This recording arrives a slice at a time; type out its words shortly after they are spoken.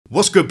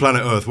What's good,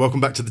 planet Earth?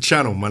 Welcome back to the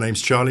channel. My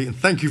name's Charlie and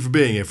thank you for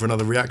being here for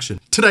another reaction.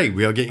 Today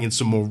we are getting in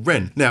some more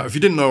Ren. Now, if you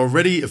didn't know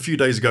already, a few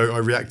days ago I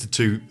reacted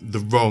to the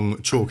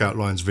wrong chalk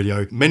outlines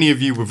video. Many of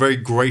you were very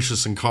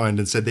gracious and kind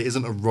and said there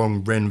isn't a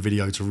wrong Ren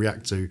video to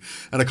react to,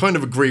 and I kind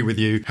of agree with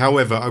you.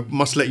 However, I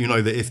must let you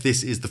know that if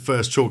this is the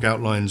first chalk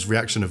outlines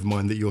reaction of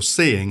mine that you're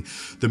seeing,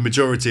 the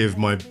majority of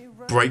my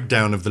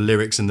breakdown of the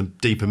lyrics and the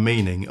deeper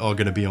meaning are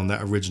going to be on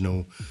that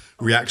original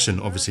reaction,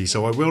 obviously,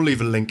 so I will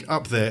leave a link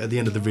up there at the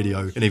end of the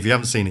video, and if you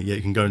haven't seen it yet,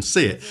 you can go and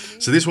see it.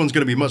 So this one's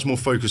going to be much more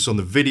focused on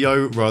the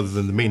video rather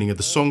than the meaning of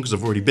the song, because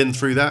I've already been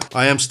through that.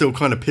 I am still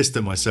kind of pissed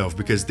at myself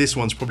because this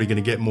one's probably going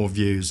to get more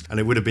views, and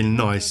it would have been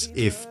nice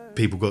if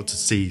people got to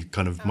see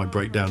kind of my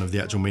breakdown of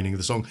the actual meaning of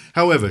the song.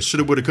 However,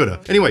 shoulda, woulda, coulda.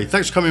 Anyway,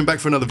 thanks for coming back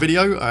for another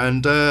video,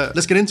 and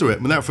let's get into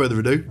it. Without further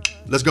ado,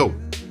 let's go.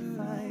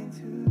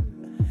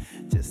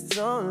 Just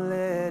don't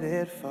let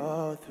it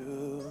fall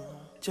through.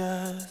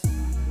 Just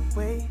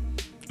wait.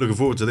 Looking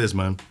forward to this,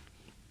 man.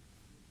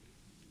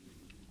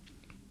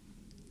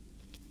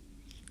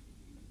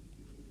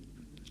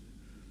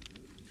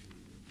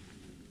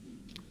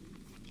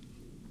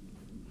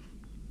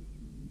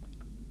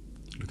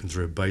 Looking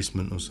through a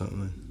basement or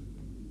something.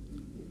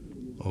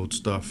 Old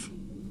stuff.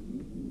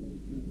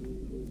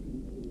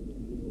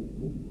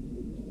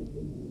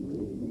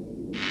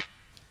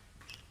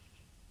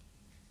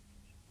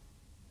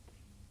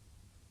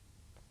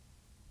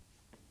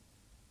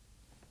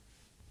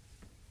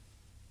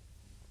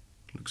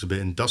 Looks a bit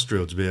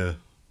industrial to be a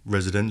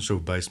residential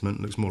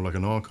basement. Looks more like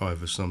an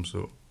archive of some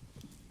sort.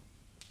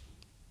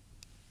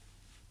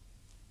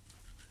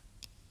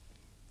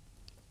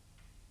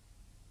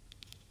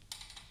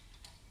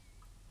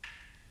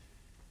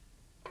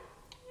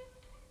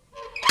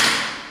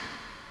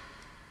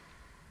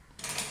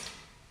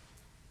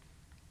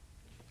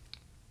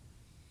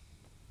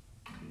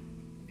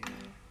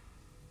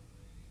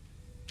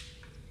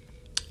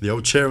 The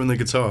old chair and the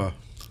guitar.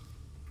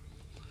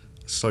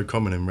 It's so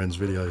common in Ren's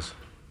videos.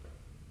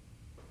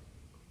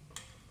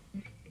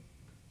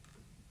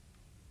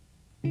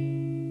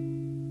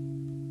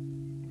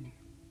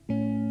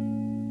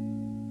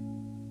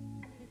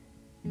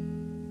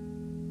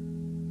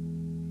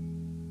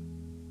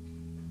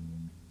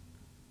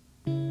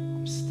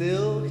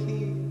 Still here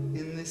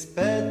in this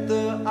bed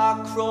that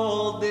I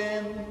crawled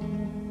in.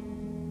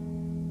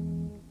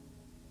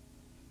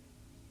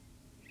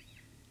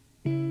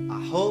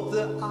 I hope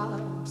that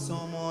I'm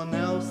someone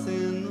else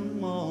in the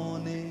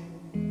morning.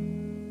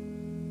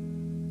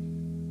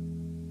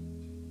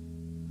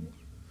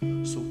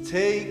 So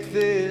take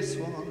this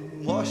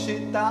one, wash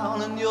it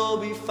down and you'll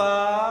be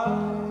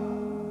fine.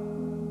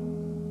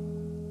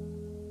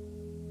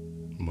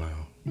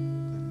 Wow.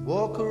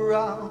 Walk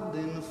around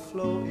in a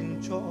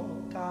floating chalk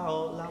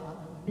outline.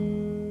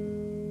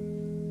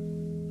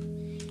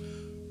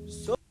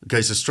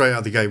 Okay, so straight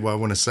out the gate, what I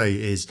want to say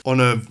is, on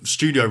a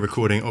studio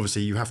recording,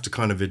 obviously you have to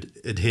kind of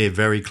adhere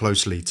very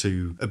closely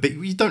to a bit.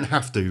 You don't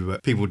have to,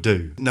 but people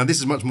do. Now this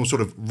is much more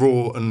sort of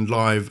raw and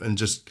live and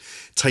just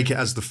take it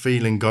as the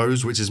feeling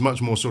goes, which is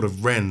much more sort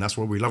of Ren. That's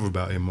what we love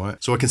about him, right?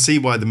 So I can see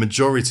why the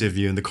majority of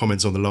you in the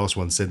comments on the last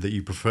one said that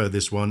you prefer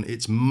this one.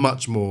 It's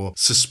much more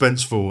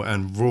suspenseful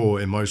and raw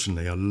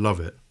emotionally. I love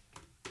it.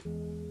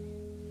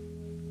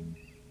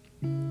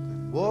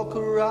 Walk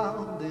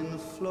around in a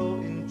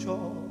floating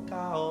chalk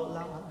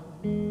outline.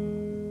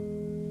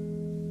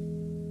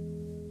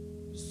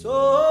 So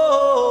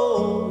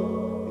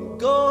it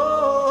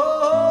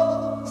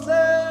goes,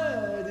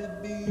 let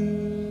it be.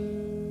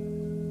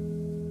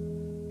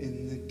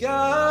 In the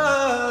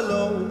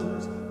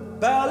gallows,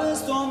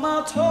 balanced on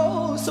my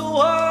toes so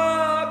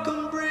I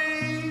can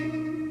breathe.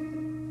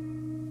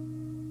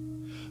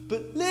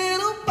 But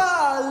little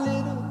by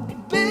little,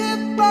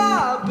 bit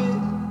by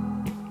bit,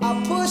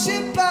 I push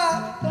it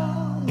back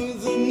down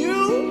with a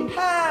new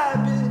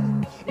habit.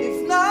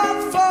 If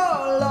not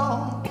for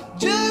long,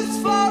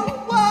 just for a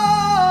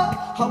while,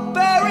 I'll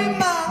bury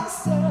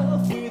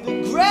myself with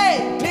a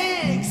great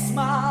big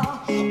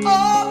smile.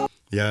 Oh.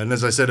 Yeah, and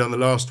as I said on the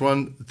last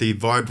one, the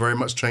vibe very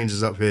much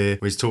changes up here,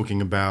 where he's talking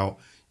about,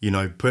 you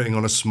know, putting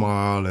on a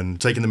smile and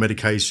taking the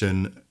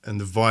medication, and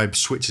the vibe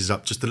switches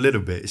up just a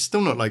little bit. It's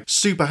still not like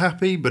super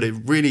happy, but it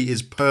really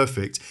is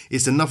perfect.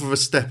 It's enough of a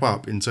step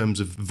up in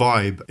terms of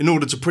vibe in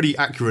order to pretty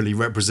accurately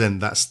represent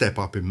that step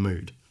up in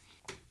mood.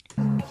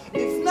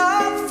 If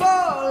not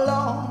for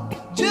long,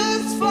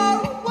 just for a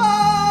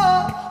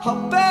while,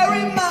 I'll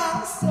bury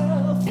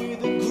myself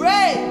with a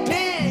great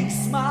big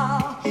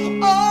smile.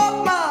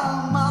 Oh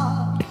my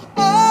mind,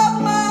 oh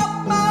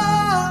my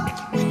mind,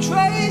 we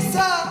trace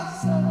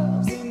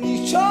ourselves in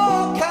these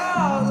chalk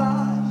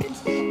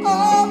outlines.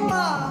 Oh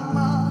my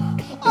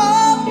mind,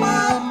 oh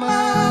my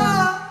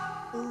mind,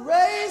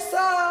 erase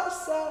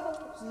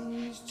ourselves in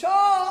these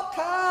chalk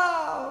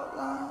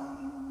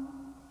outlines.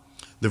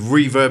 The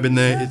reverb in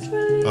there,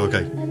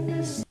 okay,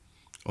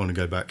 I want to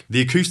go back.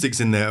 The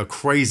acoustics in there are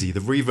crazy. The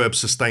reverb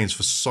sustains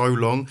for so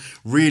long,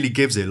 really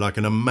gives it like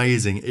an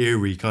amazing,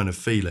 eerie kind of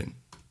feeling.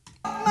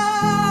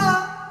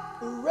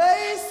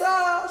 Erase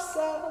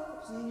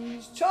ourselves in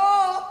these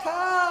chalk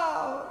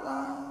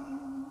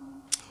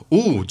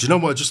Oh, do you know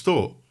what I just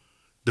thought?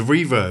 The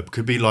reverb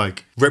could be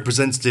like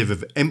representative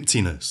of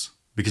emptiness,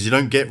 because you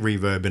don't get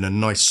reverb in a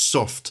nice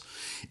soft.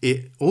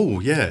 It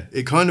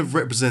kind of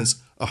represents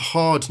a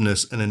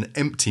hardness and an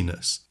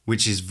emptiness,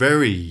 which is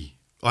very.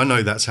 I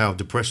know that's how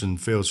depression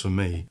feels for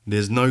me.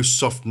 There's no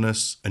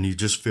softness, and you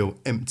just feel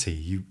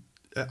empty.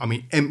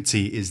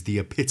 Empty is the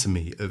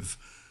epitome of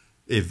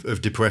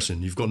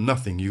depression. You've got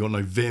nothing. You've got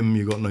no vim.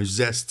 You've got no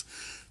zest.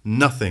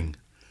 Nothing.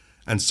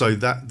 And so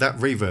that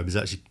reverb is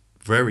actually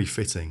very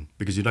fitting,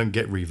 because you don't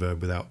get reverb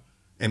without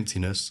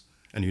emptiness,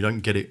 and you don't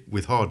get it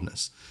with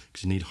hardness,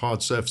 because you need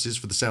hard surfaces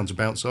for the sound to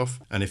bounce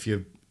off. And if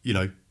you're in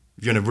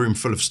a room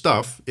full of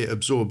stuff, it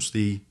absorbs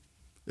the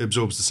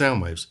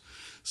sound waves.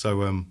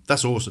 So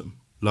that's awesome.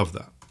 Love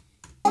that.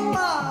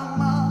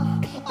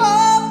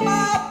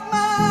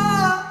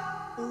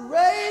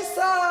 Erase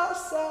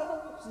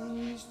ourselves in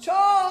these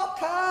chalk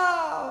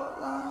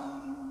outlines.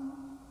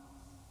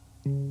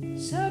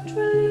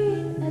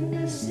 Sertraline and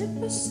a sip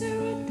of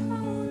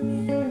serotonin.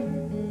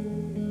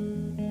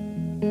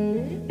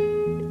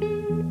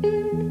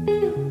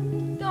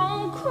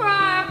 Don't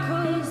cry,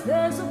 'cause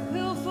there's a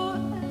pill for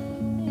everything.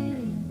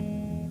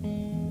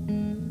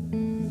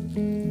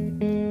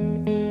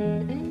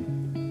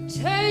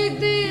 Take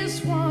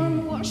this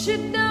one, wash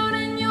it down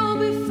and you'll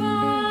be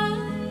fine.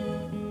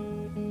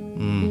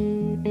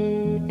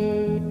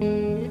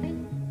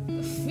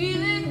 The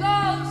feeling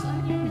goes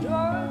and you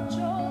draw a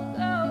chalk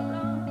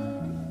outline.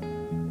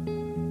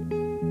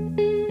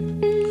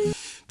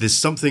 There's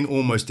something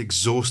almost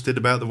exhausted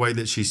about the way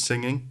that she's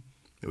singing,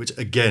 which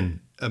again,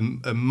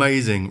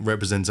 amazing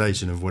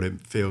representation of what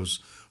it feels,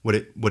 what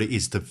it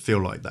is to feel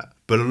like that.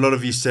 But a lot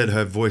of you said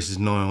her voice is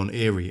nigh on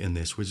eerie in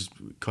this, which is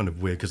kind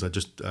of weird, because I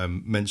just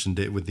mentioned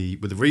it with the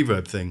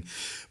reverb thing.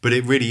 But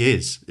it really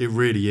is. It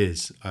really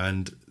is.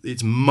 And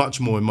it's much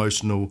more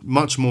emotional,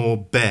 much more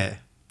bare,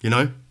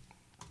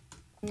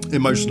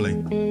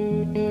 emotionally.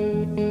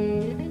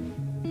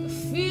 The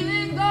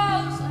feeling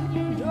goes and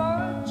you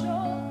draw a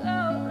chalk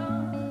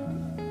outline.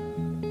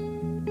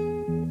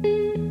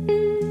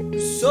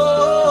 So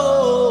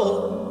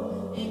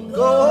it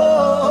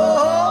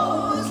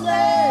goes,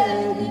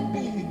 let it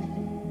be.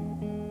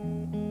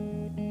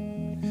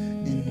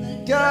 In the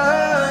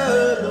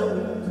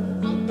gallows,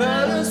 I'm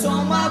balanced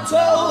on my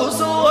toes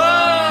so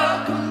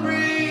I can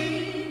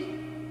breathe.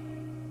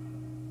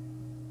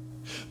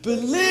 But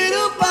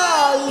little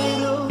by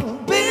little,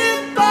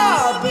 bit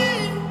by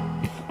bit,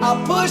 I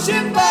push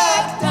it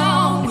back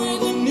down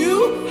with a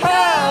new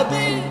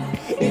habit.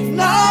 If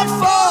not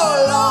for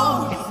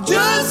long,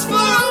 just for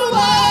a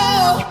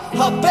while,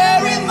 I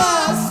bury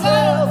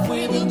myself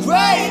with a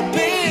great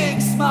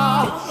big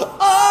smile.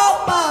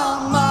 Oh my,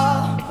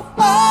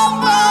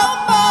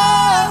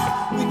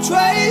 we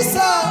trace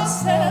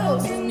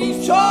ourselves in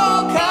these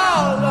chalk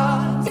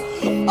outlines.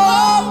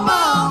 Oh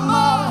my,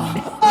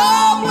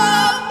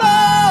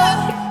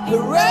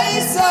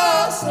 erase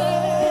ourselves.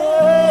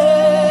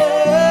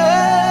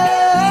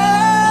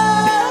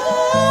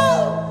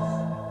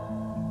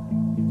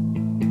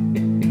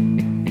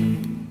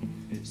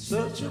 It's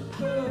such a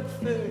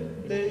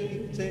perfect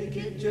day. Take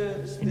it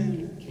just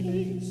in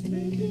case.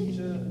 Take it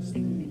just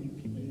in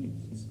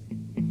case.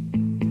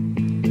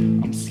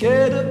 I'm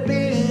scared of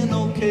being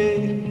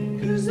okay,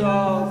 'cause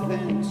all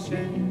things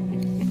change.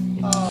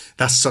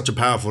 That's such a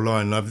powerful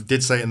line. I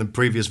did say it in the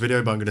previous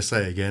video, but I'm going to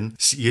say it again.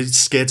 You're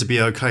scared to be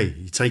okay.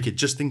 You take it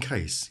just in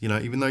case.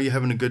 Even though you're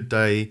having a good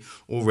day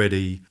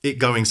already, it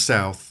going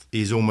south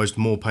is almost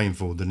more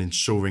painful than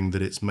ensuring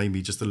that it's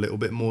maybe just a little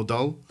bit more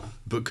dull,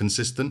 but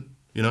consistent,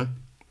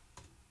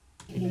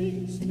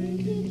 Please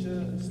take it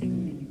just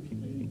in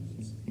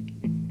case.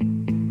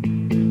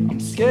 I'm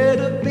scared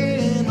of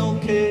being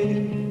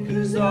okay,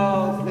 'cause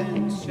all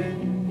things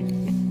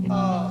change.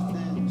 All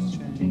things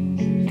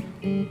change.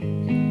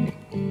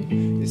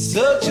 It's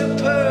such a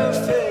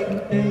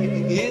perfect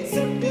day. It's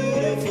a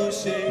beautiful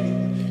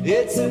shade.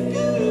 It's a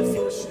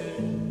beautiful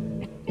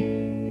shade.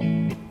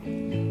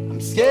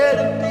 I'm scared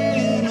of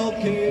being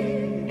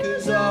okay,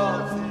 'cause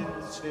all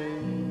things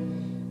change.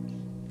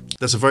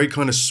 That's a very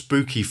kind of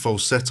spooky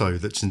falsetto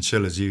that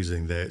Chinchilla's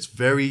using there. It's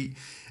very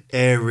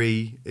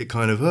airy. It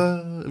kind of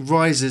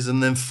rises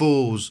and then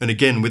falls. And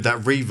again, with that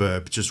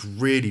reverb, just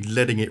really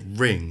letting it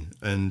ring.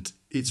 And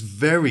it's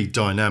very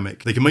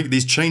dynamic. They can make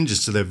these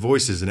changes to their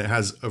voices, and it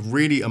has a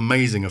really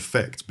amazing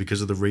effect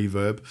because of the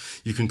reverb.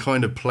 You can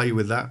kind of play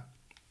with that.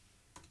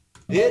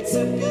 It's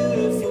a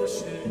beautiful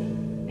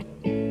shade.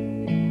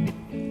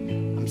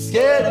 I'm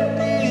scared of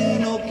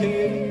being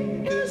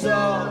okay, 'cause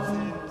all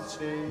things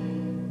change.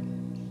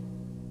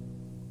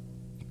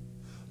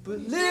 But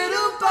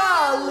little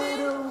by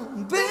little,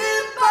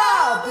 bit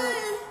by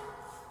bit,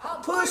 I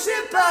push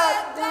it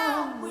back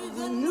down with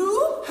a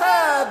new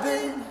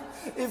habit.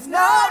 If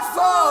not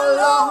for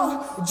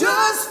long,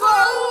 just for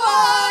a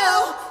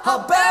while,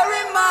 I'll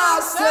bury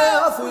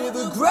myself with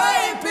a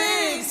great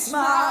big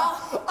smile.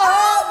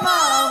 Oh my,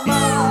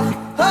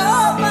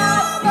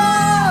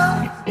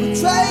 we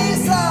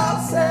trace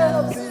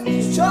ourselves in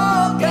these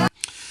chalk.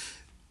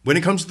 When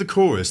it comes to the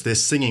chorus, they're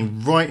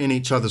singing right in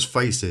each other's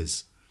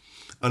faces.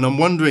 And I'm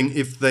wondering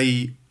if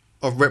they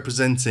are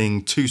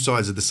representing two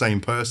sides of the same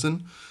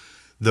person,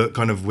 that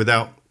kind of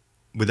without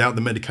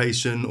the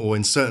medication, or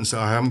in certain,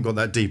 I haven't got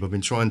that deep. I've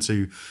been trying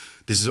to,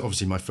 this is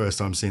obviously my first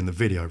time seeing the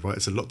video, right?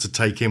 It's a lot to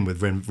take in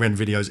with Ren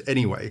videos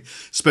anyway,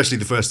 especially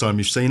the first time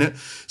you've seen it.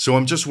 So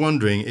I'm just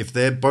wondering if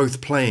they're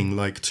both playing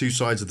like two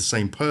sides of the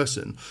same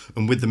person,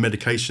 and with the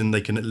medication, they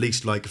can at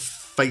least like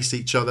face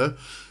each other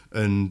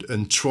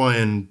and try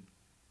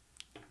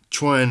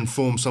and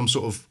form some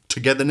sort of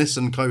togetherness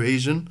and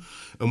cohesion.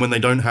 And when they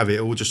don't have it, it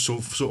all just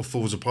sort of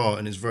falls apart,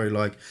 and it's very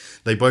like,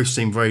 they both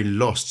seem very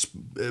lost,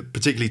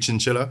 particularly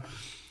Chinchilla,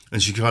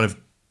 and she kind of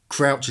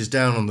crouches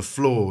down on the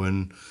floor,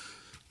 and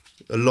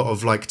a lot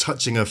of like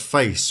touching her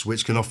face,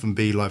 which can often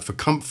be like for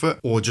comfort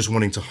or just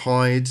wanting to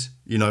hide,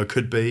 you know,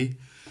 could be.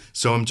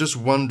 So I'm just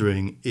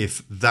wondering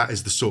if that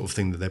is the sort of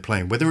thing that they're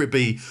playing, whether it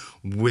be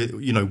with,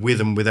 you know, with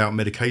and without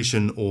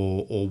medication,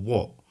 or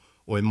what.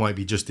 Or it might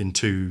be just in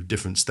two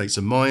different states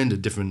of mind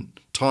at different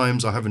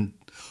times. I haven't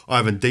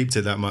deeped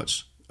it that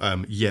much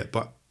yet,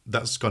 but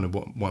that's kind of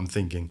what I'm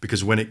thinking.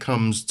 Because when it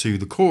comes to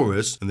the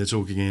chorus, and they're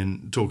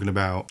talking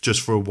about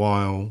just for a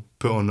while,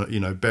 put on, you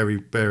know,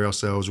 bury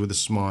ourselves with a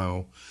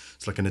smile.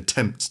 It's like an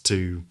attempt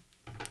to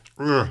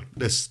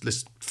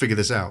let's figure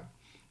this out.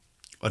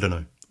 I don't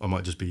know. I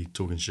might just be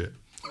talking shit.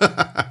 With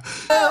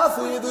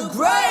a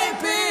great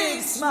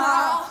big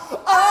smile,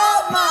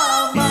 oh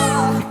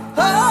mama,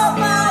 oh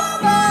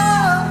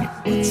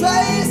mama, we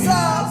trace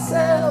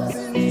ourselves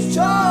in these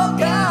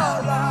chalk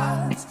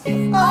outlines.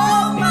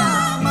 Oh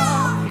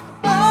mama,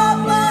 oh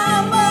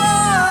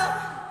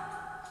mama,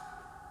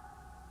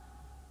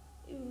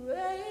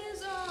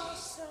 Erase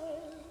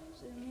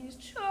ourselves in these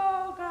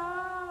chalk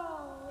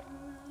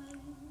outlines.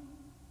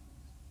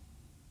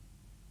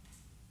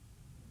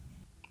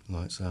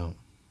 Lights out.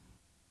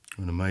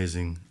 An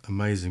amazing,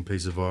 amazing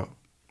piece of art.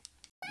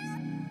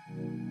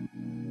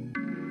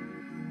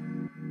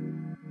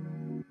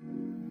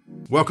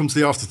 Welcome to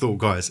the Afterthought,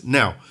 guys.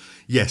 Now,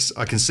 yes,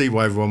 I can see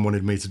why everyone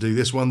wanted me to do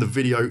this one. The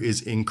video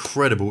is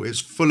incredible.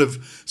 It's full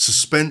of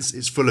suspense.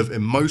 It's full of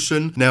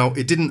emotion. Now,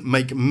 it didn't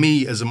make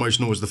me as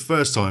emotional as the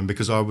first time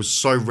because I was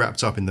so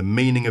wrapped up in the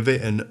meaning of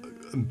it and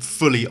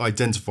fully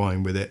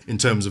identifying with it in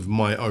terms of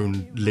my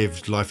own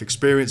lived life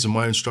experience and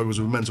my own struggles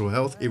with mental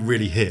health. It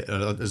really hit,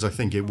 as I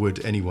think it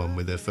would anyone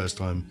with their first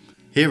time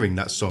hearing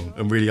that song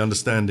and really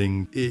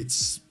understanding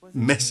its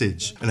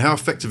message and how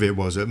effective it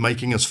was at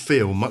making us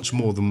feel much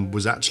more than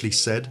was actually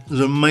said. It was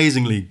an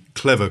amazingly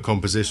clever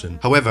composition.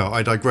 However,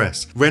 I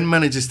digress. Ren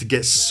manages to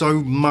get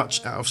so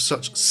much out of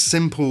such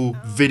simple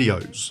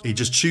videos. He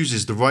just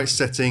chooses the right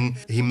setting.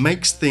 He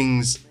makes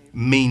things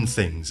mean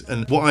things.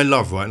 And what I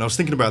love, right, and I was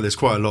thinking about this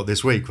quite a lot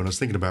this week when I was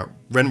thinking about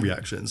Ren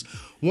reactions,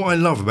 what I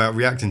love about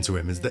reacting to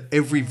him is that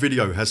every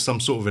video has some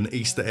sort of an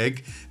Easter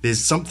egg.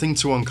 There's something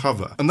to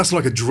uncover. And that's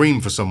like a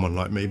dream for someone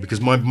like me because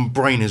my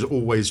brain is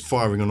always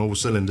firing on all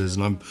cylinders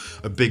and I'm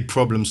a big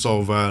problem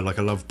solver. Like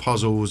I love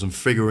puzzles and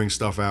figuring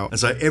stuff out. And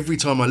so every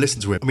time I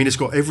listen to it, I mean, it's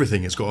got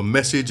everything. It's got a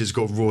message, it's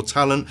got raw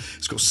talent,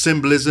 it's got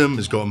symbolism,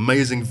 it's got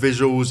amazing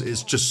visuals.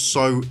 It's just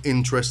so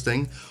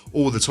interesting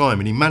all the time.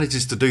 And he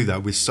manages to do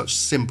that with such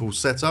simple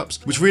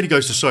setups, which really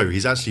goes to show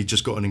he's actually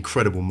just got an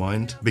incredible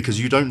mind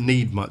because you don't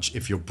need much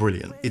if you're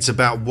brilliant. It's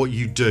about what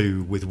you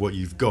do with what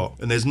you've got.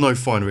 And there's no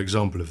finer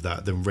example of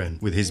that than Ren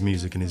with his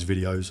music and his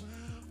videos.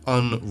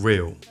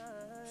 Unreal.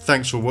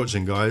 Thanks for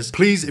watching, guys.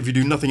 Please, if you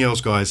do nothing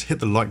else, guys, hit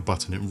the like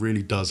button. It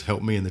really does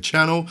help me in the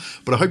channel.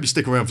 But I hope you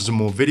stick around for some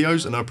more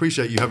videos, and I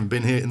appreciate you having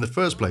been here in the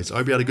first place. I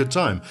hope you had a good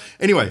time.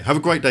 Anyway, have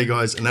a great day,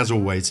 guys, and as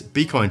always,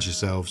 be kind to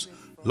yourselves,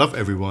 love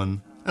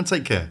everyone, and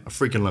take care. I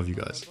freaking love you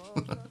guys.